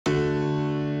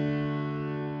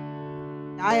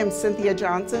I am Cynthia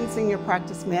Johnson, Senior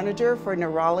Practice Manager for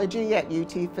Neurology at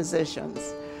UT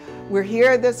Physicians. We're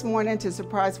here this morning to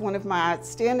surprise one of my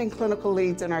outstanding clinical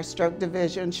leads in our stroke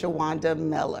division, Shawanda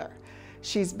Miller.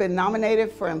 She's been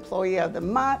nominated for Employee of the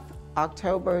Month,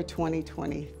 October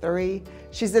 2023.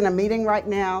 She's in a meeting right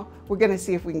now. We're going to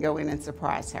see if we can go in and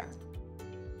surprise her.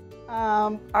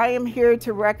 I am here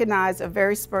to recognize a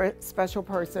very special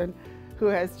person who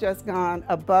has just gone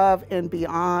above and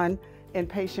beyond in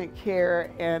patient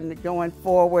care and going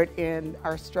forward in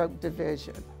our stroke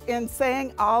division. In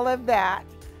saying all of that,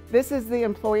 this is the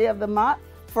Employee of the Month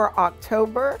for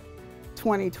October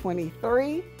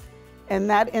 2023, and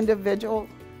that individual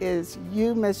is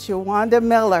you, Miss Shawanda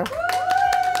Miller.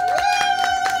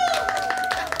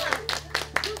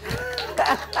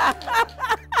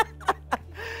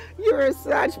 You're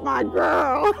such my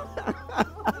girl.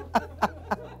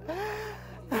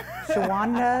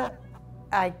 Shawanda,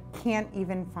 I can't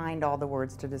even find all the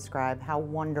words to describe how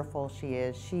wonderful she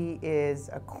is. She is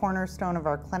a cornerstone of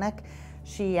our clinic.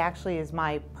 She actually is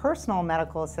my personal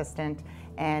medical assistant,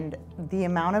 and the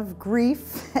amount of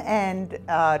grief and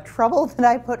trouble that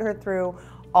I put her through,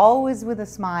 always with a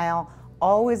smile,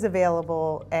 always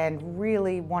available, and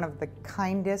really one of the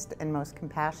kindest and most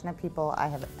compassionate people I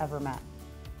have ever met.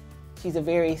 She's a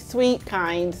very sweet,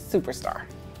 kind superstar.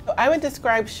 I would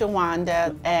describe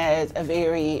Shawanda as a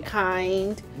very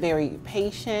kind, very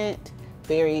patient,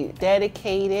 very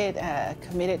dedicated,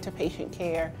 committed to patient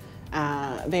care,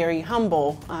 very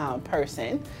humble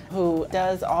person who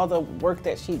does all the work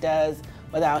that she does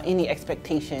without any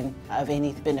expectation of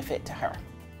any benefit to her.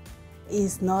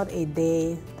 It's not a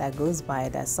day that goes by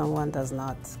that someone does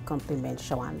not compliment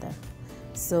Shawanda.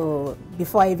 So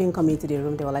before I even come into the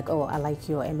room, they were like, oh, I like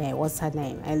your MA, what's her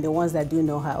name? And the ones that do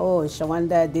know her, oh,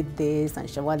 Shawanda did this and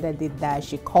Shawanda did that.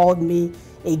 She called me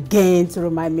again to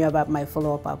remind me about my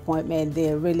follow-up appointment.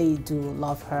 They really do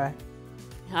love her.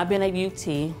 I've been at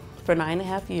UT for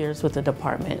 9.5 years with the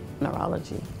department of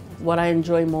neurology. What I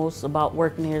enjoy most about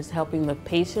working here is helping the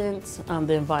patients,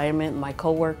 the environment, my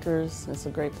coworkers. It's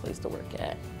a great place to work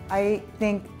at. I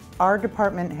think our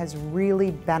department has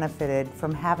really benefited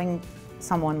from having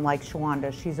someone like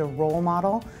Shawanda. She's a role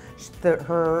model.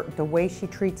 The way she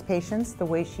treats patients, the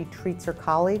way she treats her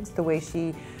colleagues, the way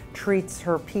she treats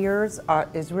her peers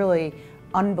is really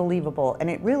unbelievable, and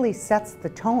it really sets the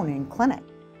tone in clinic.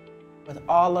 With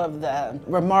all of the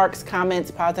remarks, comments,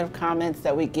 positive comments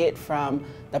that we get from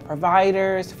the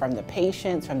providers, from the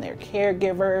patients, from their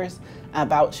caregivers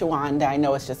about Shawanda, I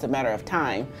know it's just a matter of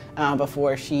time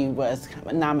before she was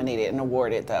nominated and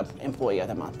awarded the Employee of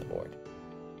the Month award.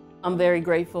 I'm very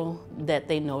grateful that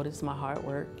they notice my hard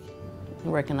work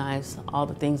and recognize all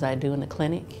the things I do in the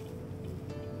clinic.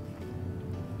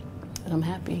 And I'm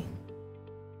happy.